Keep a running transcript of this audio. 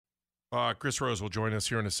Chris Rose will join us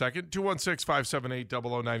here in a second.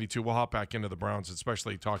 216-578-0092. We'll hop back into the Browns,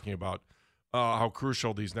 especially talking about how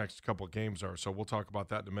crucial these next couple of games are. So we'll talk about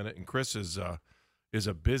that in a minute. And Chris is a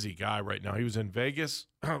busy guy right now. He was in Vegas,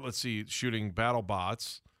 let's see, shooting battle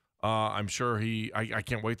bots. I'm sure I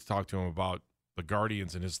can't wait to talk to him about the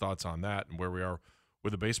Guardians and his thoughts on that and where we are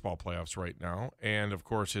with the baseball playoffs right now. And, of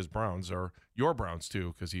course, his Browns are your Browns,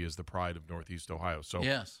 too, because he is the pride of Northeast Ohio. So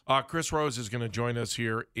yes. Chris Rose is going to join us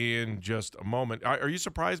here in just a moment. Are you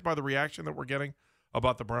surprised by the reaction that we're getting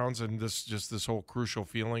about the Browns and this whole crucial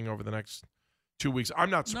feeling over the next 2 weeks? I'm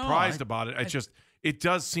not surprised about it. It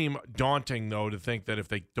does seem daunting, though, to think that if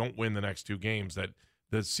they don't win the next two games that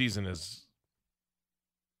the season is,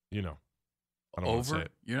 I don't want to say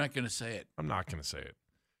it. You're not going to say it. I'm not going to say it.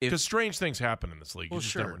 Because strange things happen in this league. Well, you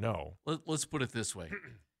just never know. Let's put it this way.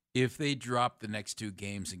 If they drop the next two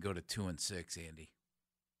games and go to 2-6, Andy,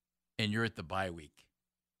 and you're at the bye week,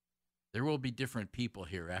 there will be different people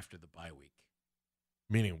here after the bye week.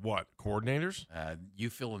 Meaning what? Coordinators? You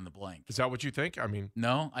fill in the blank. Is that what you think? I mean,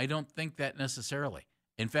 no, I don't think that necessarily.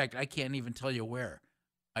 In fact, I can't even tell you where.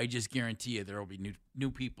 I just guarantee you there will be new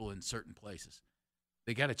people in certain places.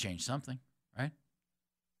 They got to change something, right?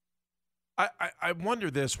 I wonder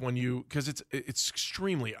this because it's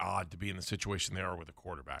extremely odd to be in the situation they are with a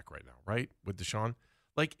quarterback right now, right? With Deshaun,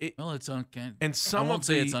 it's uncanny. And I won't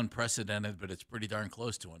say it's unprecedented, but it's pretty darn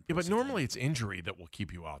close to unprecedented. Yeah, but normally it's injury that will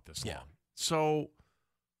keep you out this long. So,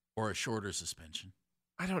 or a shorter suspension.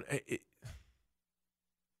 I don't.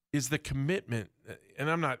 Is the commitment? And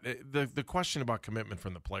I'm not. The question about commitment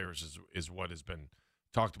from the players is what has been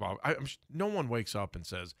talked about. No one wakes up and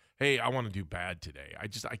says, hey, I want to do bad today.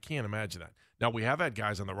 I can't imagine that. Now, we have had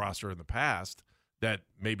guys on the roster in the past that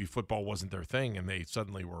maybe football wasn't their thing, and they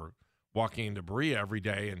suddenly were walking into Berea every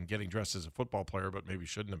day and getting dressed as a football player, but maybe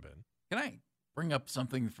shouldn't have been. Can I bring up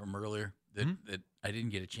something from earlier that I didn't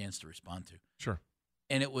get a chance to respond to? Sure.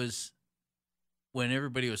 And it was when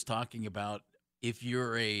everybody was talking about if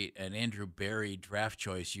you're an Andrew Berry draft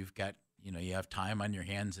choice, you've got, you have time on your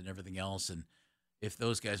hands and everything else, and if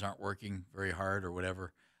those guys aren't working very hard or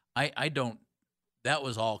whatever, I don't. That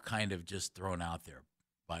was all kind of just thrown out there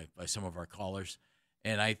by some of our callers,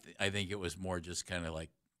 and I think it was more just kind of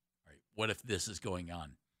like, all right, what if this is going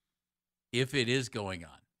on? If it is going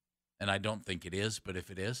on, and I don't think it is, but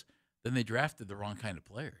if it is, then they drafted the wrong kind of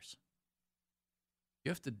players.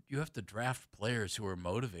 You have to draft players who are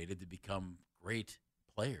motivated to become great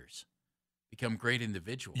players. Become great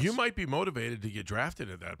individuals. You might be motivated to get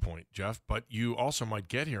drafted at that point, Jeff, but you also might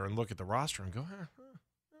get here and look at the roster and go,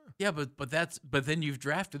 Yeah, but then you've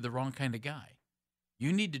drafted the wrong kind of guy.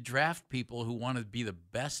 You need to draft people who want to be the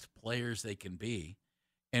best players they can be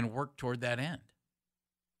and work toward that end.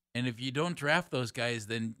 And if you don't draft those guys,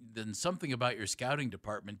 then something about your scouting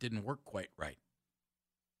department didn't work quite right.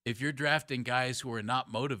 If you're drafting guys who are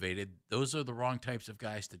not motivated, those are the wrong types of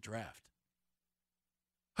guys to draft.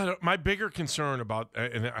 My bigger concern about,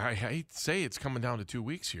 and I hate to say it's coming down to 2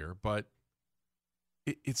 weeks here, but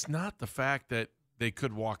it's not the fact that they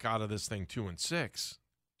could walk out of this thing 2-6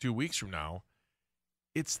 2 weeks from now.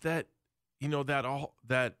 It's that,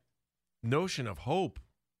 that notion of hope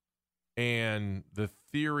and the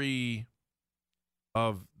theory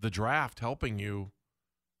of the draft helping you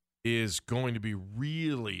is going to be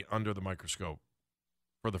really under the microscope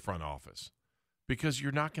for the front office because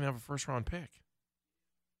you're not going to have a first-round pick.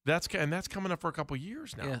 That's coming up for a couple of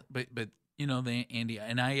years now. Yeah, but Andy,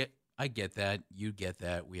 and I get that. You get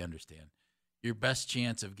that. We understand. Your best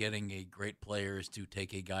chance of getting a great player is to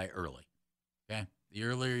take a guy early. Okay? The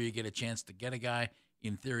earlier you get a chance to get a guy,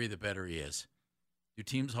 in theory, the better he is. Do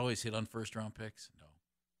teams always hit on first-round picks?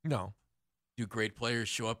 No. Do great players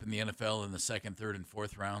show up in the NFL in the second, third, and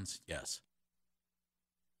fourth rounds? Yes.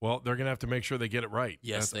 Well, they're going to have to make sure they get it right.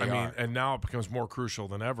 Yes, they are. And now it becomes more crucial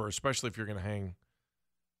than ever, especially if you're going to hang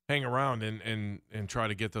around and try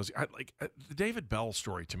to get those. The David Bell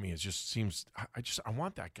story to me seems. I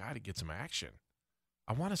want that guy to get some action.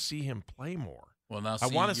 I want to see him play more. Well, now I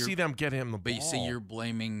want to see them get him the ball. But you see, you're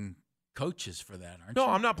blaming coaches for that, aren't you? No,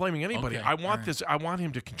 I'm not blaming anybody. Okay, I want this. I want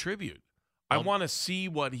him to contribute. Well, I want to see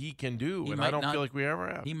what he can do, and I don't feel like we ever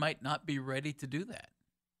have. He might not be ready to do that.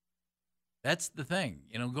 That's the thing.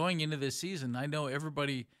 Going into this season, I know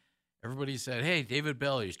everybody said, hey, David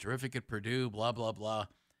Bell, he's terrific at Purdue, blah, blah, blah.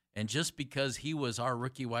 And just because he was our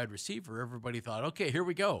rookie wide receiver, everybody thought, okay, here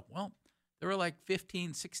we go. Well, there were like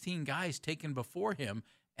 15, 16 guys taken before him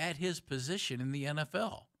at his position in the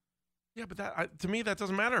NFL. Yeah, but to me, that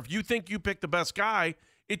doesn't matter. If you think you picked the best guy,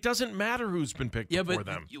 it doesn't matter who's been picked before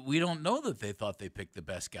them. We don't know that they thought they picked the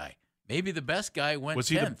best guy. Maybe the best guy went was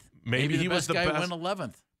 10th. Maybe he was the best. Maybe the best guy went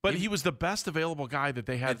 11th. But he was the best available guy that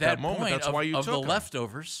they had at that moment. point. That's why you of took the him.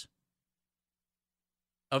 leftovers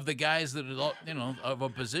of the guys that had, of a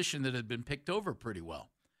position that had been picked over pretty well.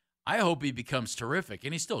 I hope he becomes terrific,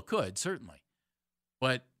 and he still could, certainly.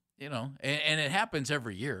 But, and it happens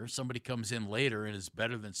every year. Somebody comes in later and is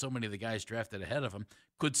better than so many of the guys drafted ahead of him.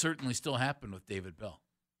 Could certainly still happen with David Bell.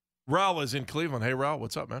 Raul is in Cleveland. Hey, Raul,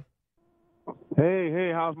 what's up, man?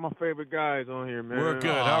 Hey, how's my favorite guys on here, man? We're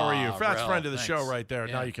good. How are you? Fast Raul, friend of the thanks. show right there.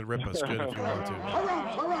 Yeah. Now you can rip us good if you want to.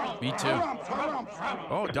 Me too.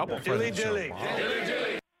 Oh, double friend of the show.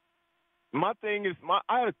 Wow. My thing is,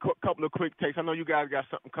 I had a couple of quick takes. I know you guys got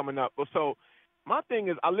something coming up, but so my thing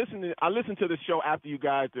is, I listened to the show after you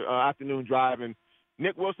guys the afternoon drive, and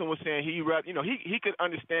Nick Wilson was saying he could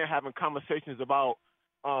understand having conversations about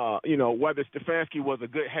whether Stefanski was a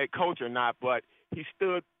good head coach or not, but he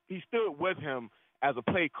stood with him as a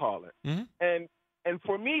play caller. Mm-hmm. And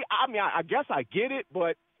for me, I mean, I guess I get it,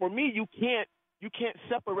 but for me, you can't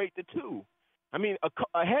separate the two. I mean,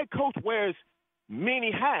 a head coach wears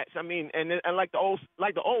many hats. I mean, and like the old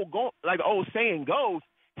saying goes,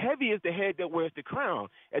 heavy is the head that wears the crown.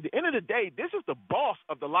 At the end of the day, this is the boss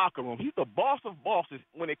of the locker room. He's the boss of bosses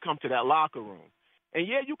when it comes to that locker room. And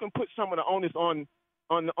yeah, you can put some of the onus on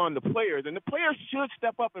the players, and the players should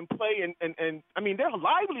step up and play. And I mean, their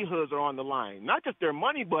livelihoods are on the line, not just their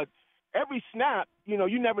money, but every snap.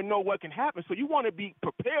 You never know what can happen. So you want to be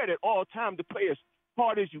prepared at all times to play as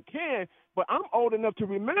hard as you can. But I'm old enough to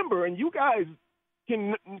remember, and you guys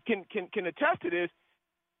can attest to this.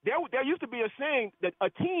 There used to be a saying that a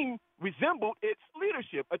team resembled its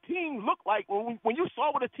leadership. A team looked like when you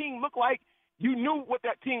saw what a team looked like, you knew what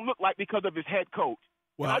that team looked like because of his head coach.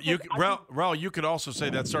 Well, Raul, you could also say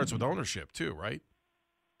that starts with ownership too, right?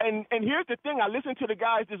 And here's the thing: I listened to the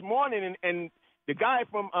guys this morning, and the guy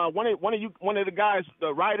from one of the guys,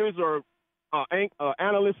 the writers or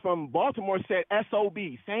analysts from Baltimore said SOB,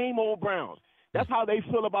 same old Browns. That's how they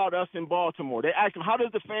feel about us in Baltimore. They asked him, how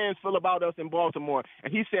does the fans feel about us in Baltimore?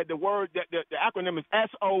 And he said the acronym is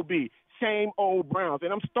SOB, same old Browns.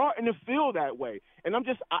 And I'm starting to feel that way. And I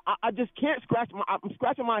just can't I'm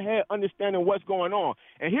scratching my head understanding what's going on.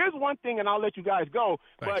 And here's one thing, and I'll let you guys go.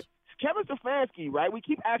 Thanks. But Kevin Stefanski, right, we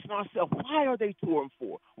keep asking ourselves, why are they 2-4?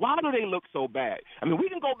 Why do they look so bad? I mean, we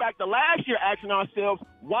can go back to last year asking ourselves,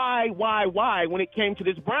 why, when it came to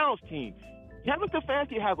this Browns team. Kevin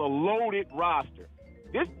Stefanski has a loaded roster.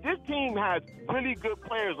 This team has really good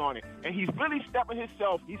players on it, and he's really stepping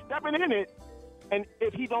in it. And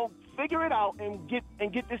if he don't figure it out and get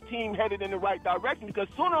this team headed in the right direction, because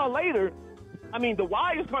sooner or later, I mean, the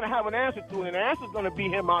why is going to have an answer to it, and the answer is going to be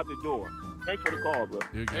him out the door. Thanks for the call, bro.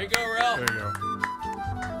 There you go, Ralph. There you go.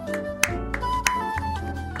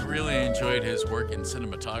 I really enjoyed his work in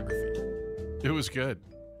cinematography. It was good.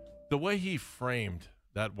 The way he framed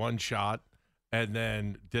that one shot and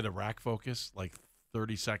then did a rack focus like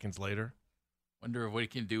 30 seconds later. Wonder what he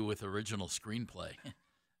can do with original screenplay.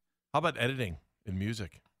 How about editing and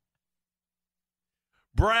music?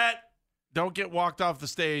 Brett, don't get walked off the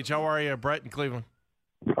stage. How are you, Brett in Cleveland?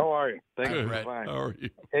 How are you? Thanks Good. for Brett. fine. How are you?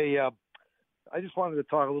 Hey, I just wanted to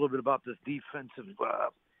talk a little bit about this defensive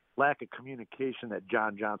lack of communication that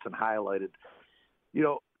John Johnson highlighted.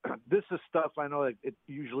 This is stuff I know that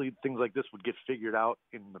usually things like this would get figured out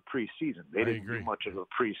in the preseason. They didn't do much of the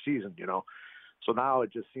preseason, So now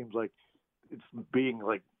it just seems like it's being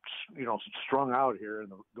strung out here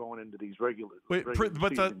and going into these regular. Wait,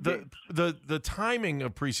 but games. the timing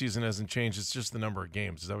of preseason hasn't changed. It's just the number of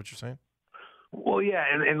games. Is that what you're saying? Well, yeah,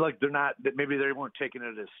 and like they're not. Maybe they weren't taking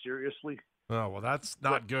it as seriously. Oh well, that's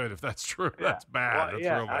not good. If that's true, that's bad. Well, That's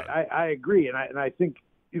yeah, real bad. I agree, and I think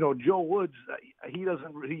Joe Woods. He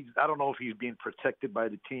doesn't. I don't know if he's being protected by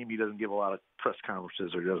the team. He doesn't give a lot of press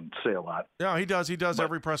conferences or doesn't say a lot. Yeah, he does. He does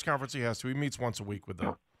every press conference he has to. He meets once a week with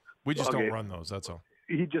them. We just don't run those. That's all.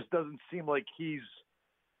 He just doesn't seem like he's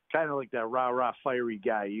kind of like that rah-rah fiery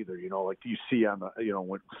guy either, like you see on the,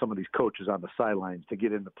 when some of these coaches on the sidelines to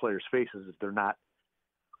get in the players' faces if they're not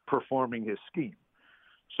performing his scheme.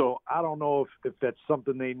 So I don't know if that's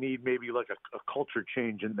something they need, maybe like a culture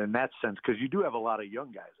change in that sense, because you do have a lot of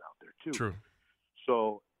young guys out there too. True.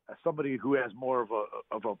 So as somebody who has more of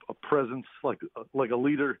a presence, like a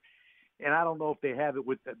leader, and I don't know if they have it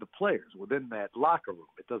with the players within that locker room.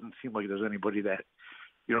 It doesn't seem like there's anybody that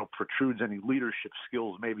protrudes any leadership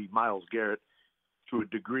skills. Maybe Myles Garrett to a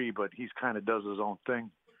degree, but he's kind of does his own thing.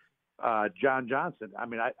 John Johnson, I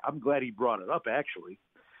mean, I'm glad he brought it up actually,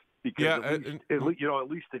 because at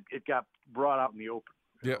least it got brought out in the open.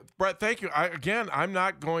 Yeah, Brett, thank you. I'm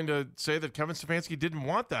not going to say that Kevin Stefanski didn't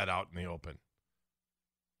want that out in the open.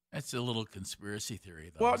 That's a little conspiracy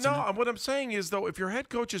theory, though. Well, isn't no, it? what I'm saying is, though, if your head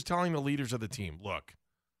coach is telling the leaders of the team, look,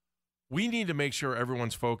 we need to make sure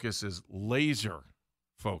everyone's focus is laser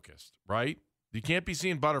focused, right? You can't be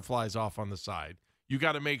seeing butterflies off on the side. You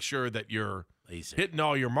got to make sure that you're Laser. hitting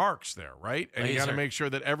all your marks there, right? And you got to Laser. make sure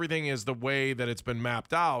that everything is the way that it's been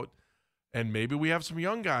mapped out. And maybe we have some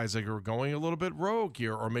young guys that are going a little bit rogue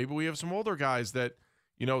here, or maybe we have some older guys that,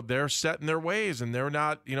 they're set in their ways and they're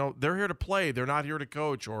not, they're here to play. They're not here to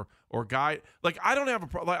coach or guide. Like, I don't have a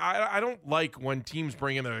problem. I don't like when teams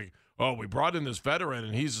bring in, like, oh, we brought in this veteran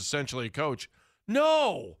and he's essentially a coach.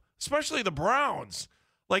 No, especially the Browns.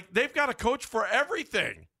 Like, they've got a coach for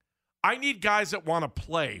everything. I need guys that want to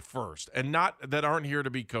play first and not that aren't here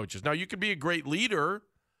to be coaches. Now, you can be a great leader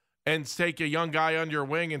and take a young guy under your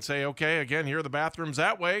wing and say, okay, again, here are the bathrooms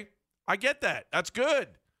that way. I get that. That's good.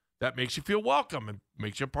 That makes you feel welcome and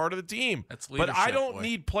makes you a part of the team. That's But leadership, I don't boy.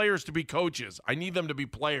 need players to be coaches. I need them to be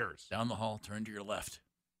players. Down the hall, turn to your left.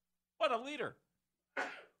 What a leader.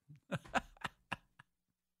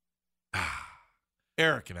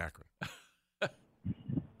 Eric in Akron.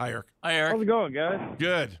 Hi, Eric. Hi, Eric. How's it going, guys?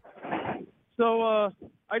 Good. So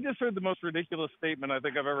I just heard the most ridiculous statement I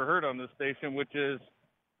think I've ever heard on this station, which is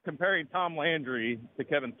comparing Tom Landry to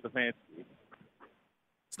Kevin Stefanski.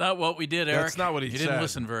 It's not what we did, Eric. That's not what he You said. didn't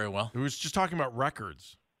listen very well. He was just talking about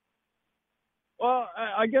records. Well,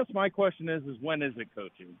 I guess my question is when is it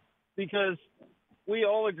coaching? Because we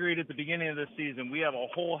all agreed at the beginning of this season we have a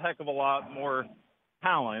whole heck of a lot more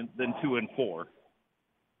talent than 2 and 4.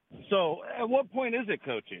 So at what point is it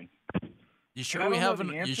coaching? You sure I we don't know have? the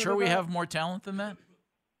You answer sure to we that. have more talent than that?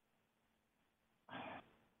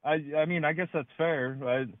 I mean, I guess that's fair.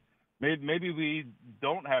 Maybe we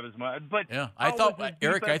don't have as much, but Yeah, how I thought, was his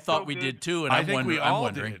Eric, I defense thought so we good? did too, and I I'm think we wondering. all I'm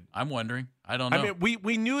wondering. did. I'm wondering. I don't know. I mean,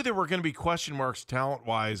 we knew there were going to be question marks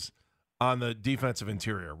talent-wise on the defensive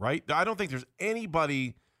interior, right? I don't think there's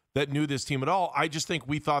anybody that knew this team at all. I just think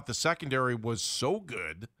we thought the secondary was so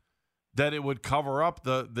good that it would cover up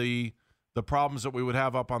the problems that we would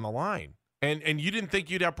have up on the line. And you didn't think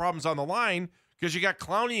you'd have problems on the line because you got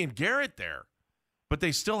Clowney and Garrett there. But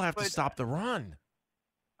they still have to But- stop the run.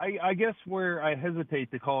 I guess where I hesitate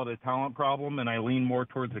to call it a talent problem and I lean more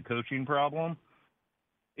towards a coaching problem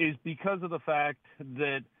is because of the fact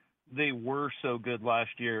that they were so good last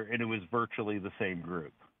year and it was virtually the same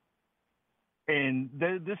group. And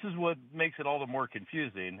this is what makes it all the more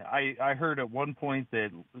confusing. I heard at one point that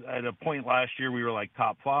at a point last year we were like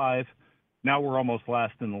top 5. Now we're almost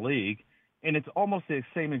last in the league. And it's almost the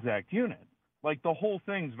same exact unit. Like the whole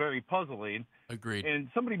thing's very puzzling. Agreed. And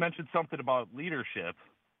somebody mentioned something about leadership.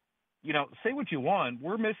 Say what you want.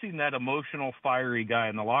 We're missing that emotional, fiery guy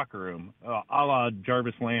in the locker room, a la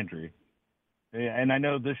Jarvis Landry. And I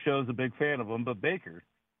know this show's a big fan of him, but Baker.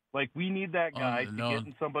 Like, we need that guy to no. get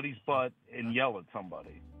in somebody's butt and yell at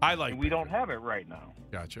somebody. I like And we don't Baker. have it right now.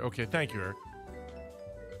 Gotcha. Okay, thank you, Eric.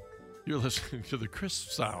 You're listening to the crisp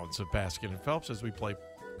sounds of Baskin and Phelps as we play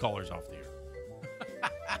callers off the air.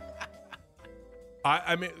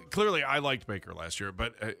 I mean, clearly I liked Baker last year,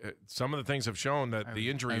 but some of the things have shown that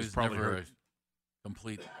the injury I is was probably never hurt. a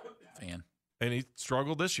complete fan, And he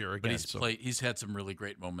struggled this year but again. he's had some really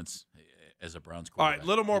great moments as a Browns All quarterback. right,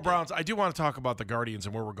 little more He did. Browns. I do want to talk about the Guardians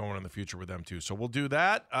and where we're going in the future with them, too. So we'll do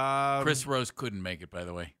that. Chris Rose couldn't make it, by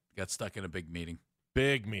the way. Got stuck in a big meeting.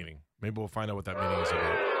 Big meeting. Maybe we'll find out what that meeting is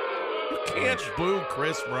about. You can't boo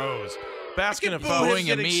Chris Rose. Baskin and Boo Phelps. him Booing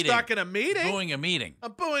a getting meeting. stuck in a meeting. Doing a meeting.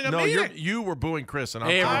 I'm booing a No, meeting. you were booing Chris. And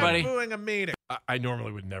Hey, I'm everybody. I'm booing a meeting. I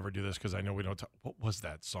normally would never do this because I know we don't talk. What was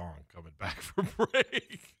that song coming back from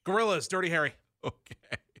break? Gorillas, Dirty Harry.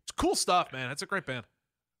 Okay. It's cool stuff, man. It's a great band.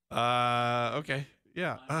 Okay.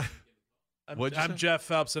 Yeah. What'd you I'm say? Jeff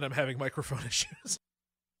Phelps, and I'm having microphone issues. It's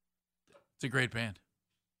a great band.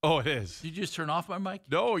 Oh, it is. Did you just turn off my mic?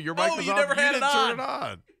 No, your No, mic was you on. never had didn't it turn on. it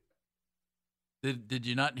on. Did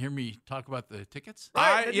you not hear me talk about the tickets?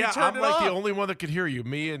 Right, and you turned I'm it like the off. only one that could hear you.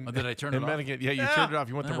 Me and Oh, did I turn and it off? Mennigan. Yeah, you Yeah. turned it off.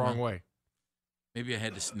 You went the Yeah, wrong well. way. Maybe I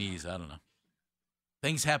had to sneeze. I don't know.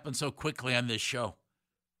 Things happen so quickly on this show.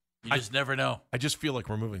 You just never know. I just feel like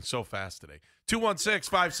we're moving so fast today.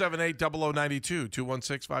 216-578-0092.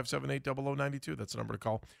 216-578-0092. That's the number to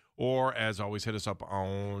call. Or, as always, hit us up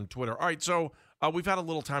on Twitter. All right, so we've had a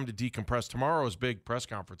little time to decompress. Tomorrow's big press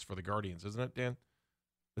conference for the Guardians, isn't it, Dan?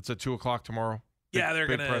 It's at 2 o'clock tomorrow. Yeah, they're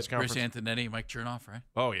big gonna- press Chris conference. Antonetti, Mike Chernoff, right?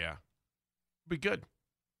 Oh, yeah. Be good.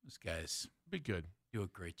 Those guys Be good. do a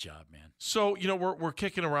great job, man. So, we're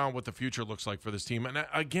kicking around what the future looks like for this team. And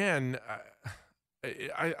again,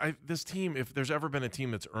 this team, if there's ever been a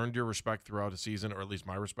team that's earned your respect throughout a season, or at least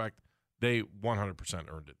my respect, they 100%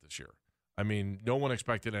 earned it this year. I mean, no one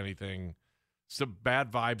expected anything some bad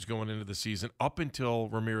vibes going into the season up until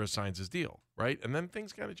Ramirez signs his deal, right? And then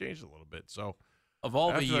things kind of changed a little bit. So Of all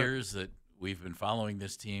the after that- years that we've been following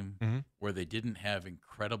this team Mhm. where they didn't have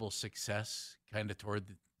incredible success kind of toward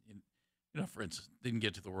the, for instance, didn't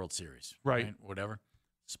get to the World Series. Right. Whatever.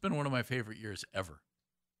 It's been one of my favorite years ever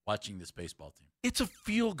watching this baseball team. it's a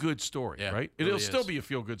feel-good story, Yeah, right? it It'll really still is. be a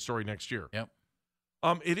feel-good story next year. Yep.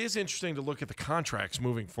 It is interesting to look at the contracts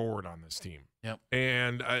moving forward on this team. Yep.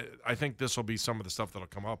 And I think this will be some of the stuff that'll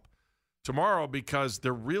come up tomorrow because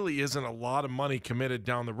there really isn't a lot of money committed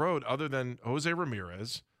down the road other than Jose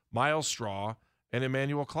Ramirez, Miles Straw, and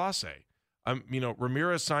Emmanuel Clase.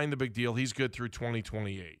 Ramirez signed the big deal. He's good through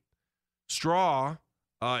 2028. Straw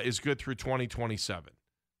is good through 2027.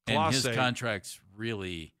 And his Clase, contract's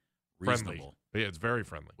really friendly. reasonable, Yeah, it's very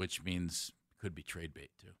friendly. which means could be trade bait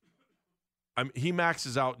too. He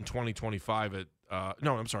maxes out in 2025 at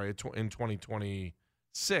in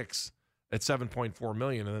 2026 at $7.4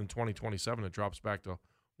 million, and then 2027 it drops back to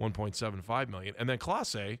 $1.75 million. And then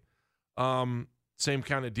Clase, same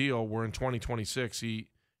kind of deal. Where in 2026 he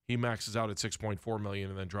maxes out at $6.4 million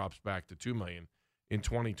and then drops back to $2 million in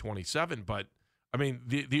 2027. But I mean,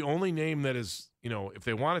 the only name that is, if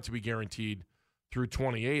they want it to be guaranteed through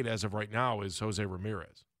 28 as of right now is Jose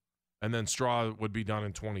Ramirez. And then Straw would be done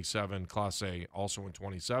in 27, Clase also in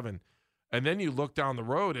 27. And then you look down the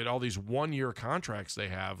road at all these one-year contracts they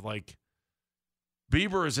have. Like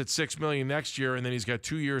Bieber is at $6 million next year, and then he's got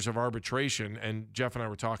 2 years of arbitration. And Jeff and I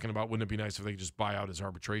were talking about, wouldn't it be nice if they could just buy out his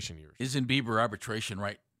arbitration years? Isn't Bieber arbitration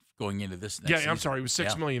right going into this next Yeah, season? I'm sorry. It was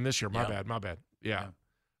 $6 million this year. My Yeah. bad. Yeah. Yeah.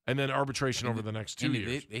 And then arbitration And over the next 2 And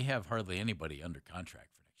years. They have hardly anybody under contract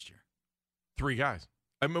for next year. 3 guys.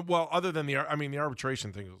 I mean, well, other than the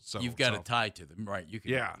arbitration thing. You've got a tie to them, right? You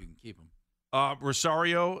can keep them.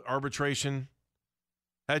 Rosario, arbitration.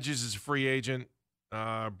 Hedges is a free agent.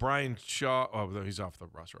 Brian Shaw, he's off the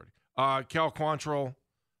roster already. Cal Quantrill,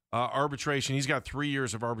 arbitration. He's got 3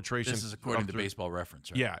 years of arbitration. This is according up to through- Baseball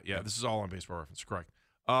Reference, right? Yeah. This is all on Baseball Reference, correct.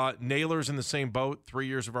 Naylor's in the same boat, 3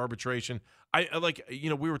 years of arbitration. We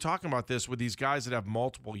were talking about this with these guys that have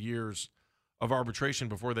multiple years of arbitration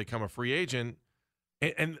before they become a free agent.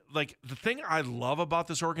 And the thing I love about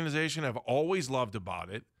this organization, I've always loved about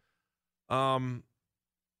it,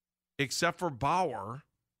 except for Bauer,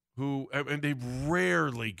 who they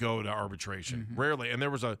rarely go to arbitration, Mm-hmm. rarely. And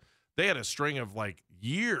they had a string of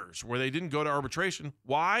years where they didn't go to arbitration.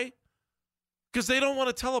 Why? Because they don't want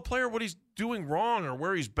to tell a player what he's doing wrong or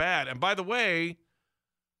where he's bad. And by the way,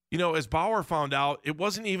 as Bauer found out, it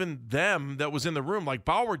wasn't even them that was in the room.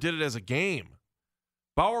 Bauer did it as a game.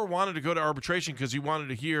 Bauer wanted to go to arbitration because he wanted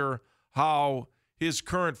to hear how his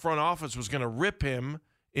current front office was going to rip him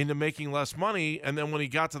into making less money. And then when he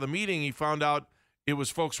got to the meeting, he found out it was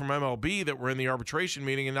folks from MLB that were in the arbitration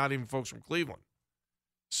meeting and not even folks from Cleveland.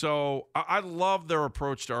 So I love their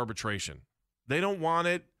approach to arbitration. They don't want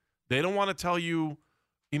it. They don't want to tell you,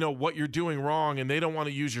 what you're doing wrong, and they don't want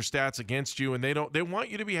to use your stats against you, and they want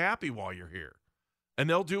you to be happy while you're here. And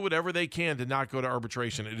they'll do whatever they can to not go to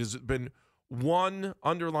arbitration. It has been one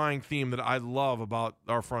underlying theme that I love about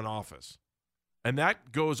our front office. And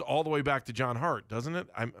that goes all the way back to John Hart, doesn't it?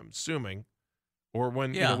 I'm assuming. Or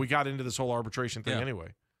when we got into this whole arbitration thing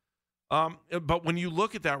anyway. But when you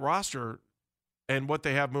look at that roster and what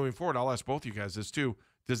they have moving forward, I'll ask both of you guys this too.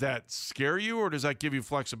 Does that scare you, or does that give you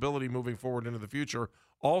flexibility moving forward into the future?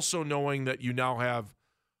 Also knowing that you now have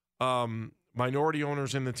minority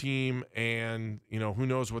owners in the team, and who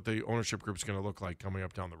knows what the ownership group's going to look like coming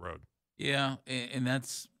up down the road. Yeah, and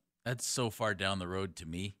that's so far down the road to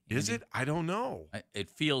me. Is Andy. it? I don't know. It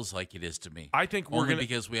feels like it is to me. I think we're Only going to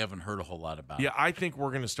because we haven't heard a whole lot about it. Yeah, I think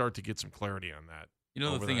we're going to start to get some clarity on that. You know,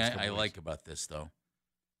 over the thing next I couple like weeks. about this, though,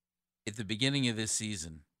 at the beginning of this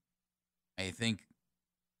season, I think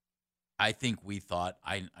we thought,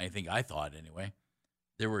 I think I thought anyway,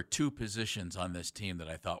 there were 2 positions on this team that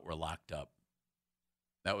I thought were locked up.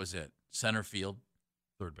 That was it: center field,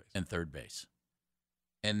 Third base. and third base.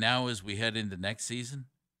 And now, as we head into next season,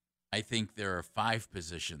 I think there are 5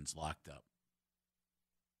 positions locked up,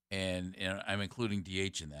 and I'm including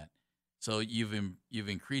DH in that. So you've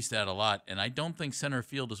increased that a lot, and I don't think center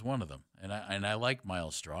field is one of them. And I like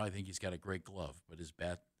Miles Straw. I think he's got a great glove, but his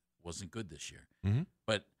bat wasn't good this year. Mhm.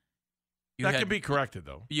 But That can be corrected,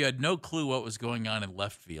 though. you had no clue what was going on in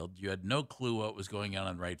left field. You had no clue what was going on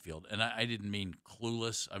in right field. And I didn't mean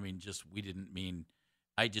clueless. I mean,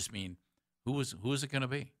 I just mean who was it going to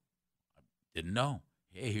be? I didn't know.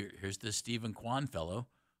 Hey, here's this Stephen Kwan fellow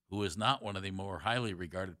who is not one of the more highly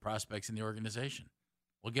regarded prospects in the organization.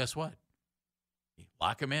 Well, guess what?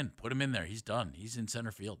 Lock him in. Put him in there. He's done. He's in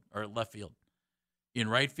center field or left field. In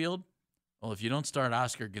right field, Well, if you don't start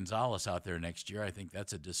Oscar Gonzalez out there next year, I think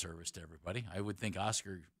that's a disservice to everybody. I would think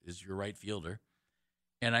Oscar is your right fielder.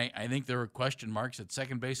 And I think there are question marks at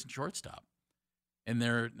second base and shortstop. And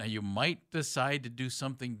now you might decide to do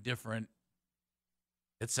something different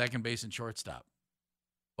at second base and shortstop.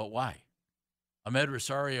 But why? Ahmed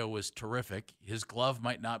Rosario was terrific. His glove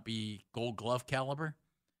might not be Gold Glove caliber,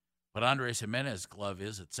 but Andres Jimenez's glove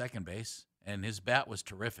is at second base, and his bat was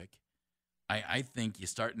terrific. I think you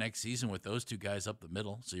start next season with those two guys up the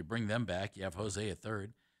middle, so you bring them back. You have Jose at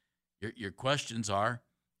third. Your questions are,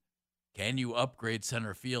 can you upgrade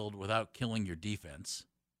center field without killing your defense?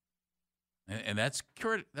 And that's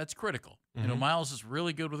critical. Mm-hmm. Miles is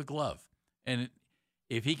really good with a glove. And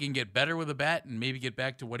if he can get better with a bat and maybe get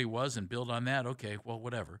back to what he was and build on that, okay, well,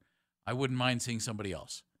 whatever. I wouldn't mind seeing somebody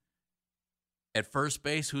else. At first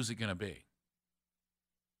base, who's it going to be?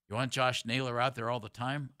 You want Josh Naylor out there all the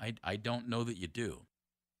time? I don't know that you do.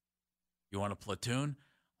 You want a platoon?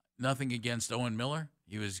 Nothing against Owen Miller.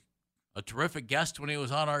 He was a terrific guest when he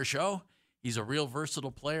was on our show. He's a real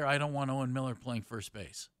versatile player. I don't want Owen Miller playing first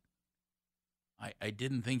base. I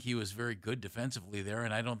didn't think he was very good defensively there,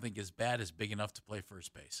 and I don't think his bat is big enough to play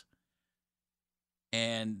first base.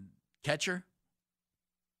 And catcher?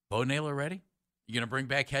 Bo Naylor ready? You going to bring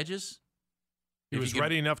back Hedges? He was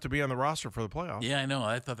ready enough to be on the roster for the playoffs. Yeah, I know.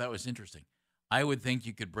 I thought that was interesting. I would think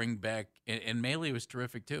you could bring back, and Maley was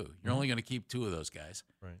terrific too. You're only going to keep two of those guys.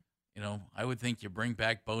 Right. I would think you bring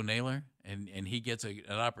back Bo Naylor, and he gets an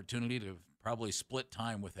opportunity to probably split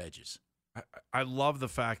time with Hedges. I love the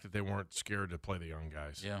fact that they weren't scared to play the young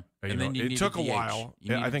guys. Yeah. And then it took a while.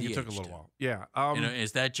 Yeah, I think it took a little while. Yeah.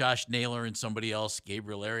 Is that Josh Naylor and somebody else,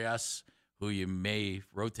 Gabriel Arias, who you may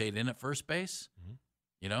rotate in at first base?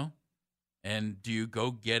 Mm-hmm. And do you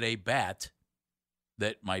go get a bat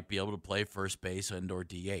that might be able to play first base and or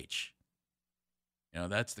DH?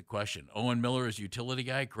 That's the question. Owen Miller is a utility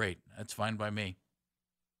guy? Great. That's fine by me.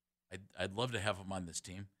 I'd love to have him on this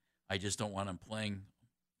team. I just don't want him playing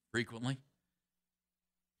frequently.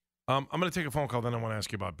 I'm going to take a phone call, then I want to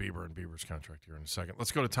ask you about Bieber and Bieber's contract here in a second.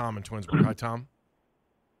 Let's go to Tom in Twinsburg. Hi, Tom.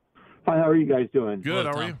 Hi, how are you guys doing? Good. Hello, how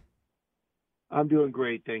are Tom. you? I'm doing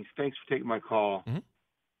great, thanks. Thanks for taking my call. Mm-hmm.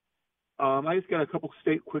 I just got a couple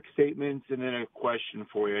quick statements and then a question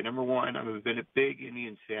for you. Number one, I've been a big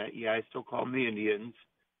Indians fan. Yeah, I still call them the Indians.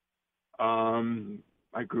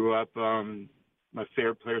 I grew up, my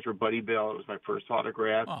favorite players were Buddy Bell. It was my first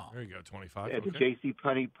autograph. Oh, There you go, 25. At the Okay.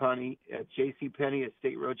 JCPenney at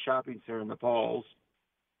State Road Shopping Center in the Falls.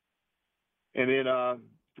 And then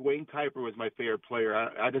Dwayne Kuiper was my favorite player.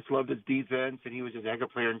 I just loved his defense, and he was just a heck of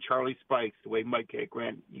a player. And Charlie Spikes, the way Mike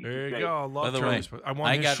Grant used There to you say. go. I love by the Charlie way, Spike. I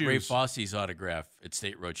want I his got shoes. Ray Fosse's autograph at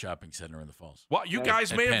State Road Shopping Center in the Falls. Well, you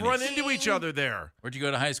guys At may have Penny's. run into each other there. Where'd you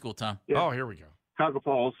go to high school, Tom? Yeah. Oh, here we go. Chicago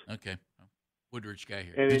Falls. Okay. Woodridge guy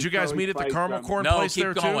here. And Did then you guys Charlie meet at the Spikes, Caramel Corn No, place keep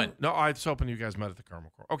there going. too? No, I was hoping you guys met at the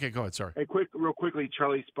Caramel Corn. Okay, go ahead. Sorry. And real quickly,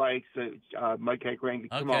 Charlie Spikes, Mike Grant,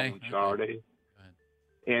 come Okay, on, Charlie.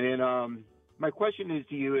 And then my question is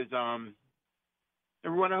to you is,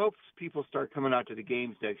 everyone, I hope people start coming out to the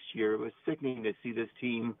games next year. It was sickening to see this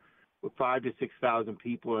team with 5,000 to 6,000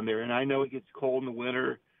 people in there. And I know it gets cold in the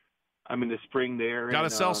winter. I'm in the spring there. Got to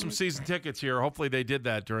and, sell some season tickets here. Hopefully they did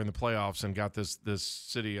that during the playoffs and got this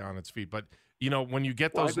city on its feet. But, when you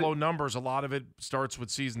get those low numbers, a lot of it starts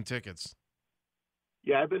with season tickets.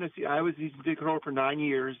 Yeah, I was a season ticket holder for 9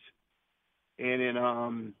 years. And then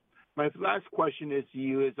my last question is to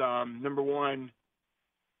you is, number one,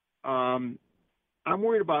 I'm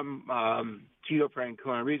worried about Tito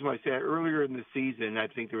Francona. The reason why I said earlier in the season, I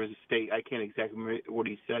think there was a state, I can't exactly remember what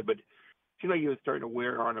he said, but it seemed like he was starting to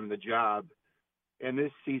wear on him the job. And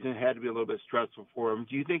this season had to be a little bit stressful for him.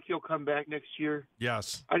 Do you think he'll come back next year?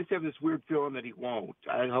 Yes. I just have this weird feeling that he won't.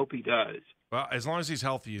 I hope he does. Well, as long as he's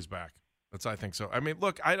healthy, he's back. I think so. I mean,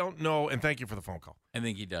 look, I don't know, and thank you for the phone call. I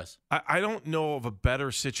think he does. I don't know of a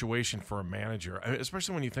better situation for a manager,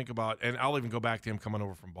 especially when you think about, and I'll even go back to him coming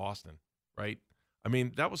over from Boston, right? I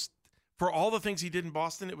mean, that was, for all the things he did in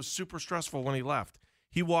Boston, it was super stressful when he left.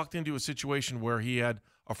 He walked into a situation where he had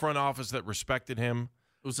a front office that respected him.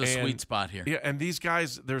 It was a sweet spot here. Yeah, and these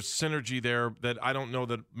guys, there's synergy there that I don't know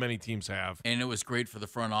that many teams have. And it was great for the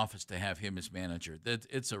front office to have him as manager.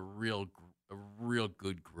 It's a real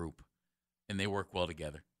good group, and they work well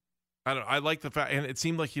together. I like the fact, and it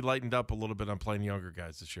seemed like he lightened up a little bit on playing younger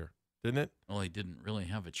guys this year, didn't it? Well, he didn't really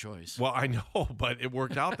have a choice. Well, I know, but it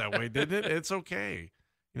worked out that way, didn't it? It's okay.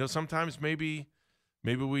 Sometimes maybe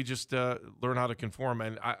we just learn how to conform,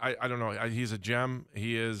 and I don't know. He's a gem.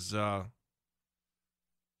 He is.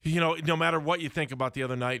 No matter what you think about the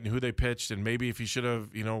other night and who they pitched, and maybe if he should have,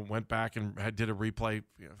 went back and did a replay,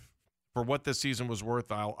 for what this season was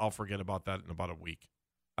worth, I'll forget about that in about a week.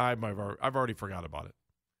 I've already forgot about it.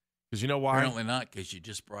 Because you know why? Apparently not, because you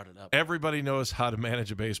just brought it up. Everybody knows how to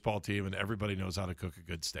manage a baseball team, and everybody knows how to cook a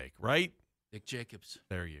good steak, right? Dick Jacobs.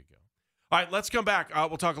 There you go. All right, let's come back.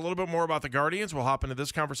 We'll talk a little bit more about the Guardians. We'll hop into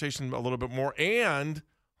this conversation a little bit more. And,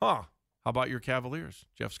 how about your Cavaliers?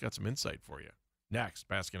 Jeff's got some insight for you. Next,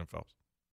 Baskin and Phelps.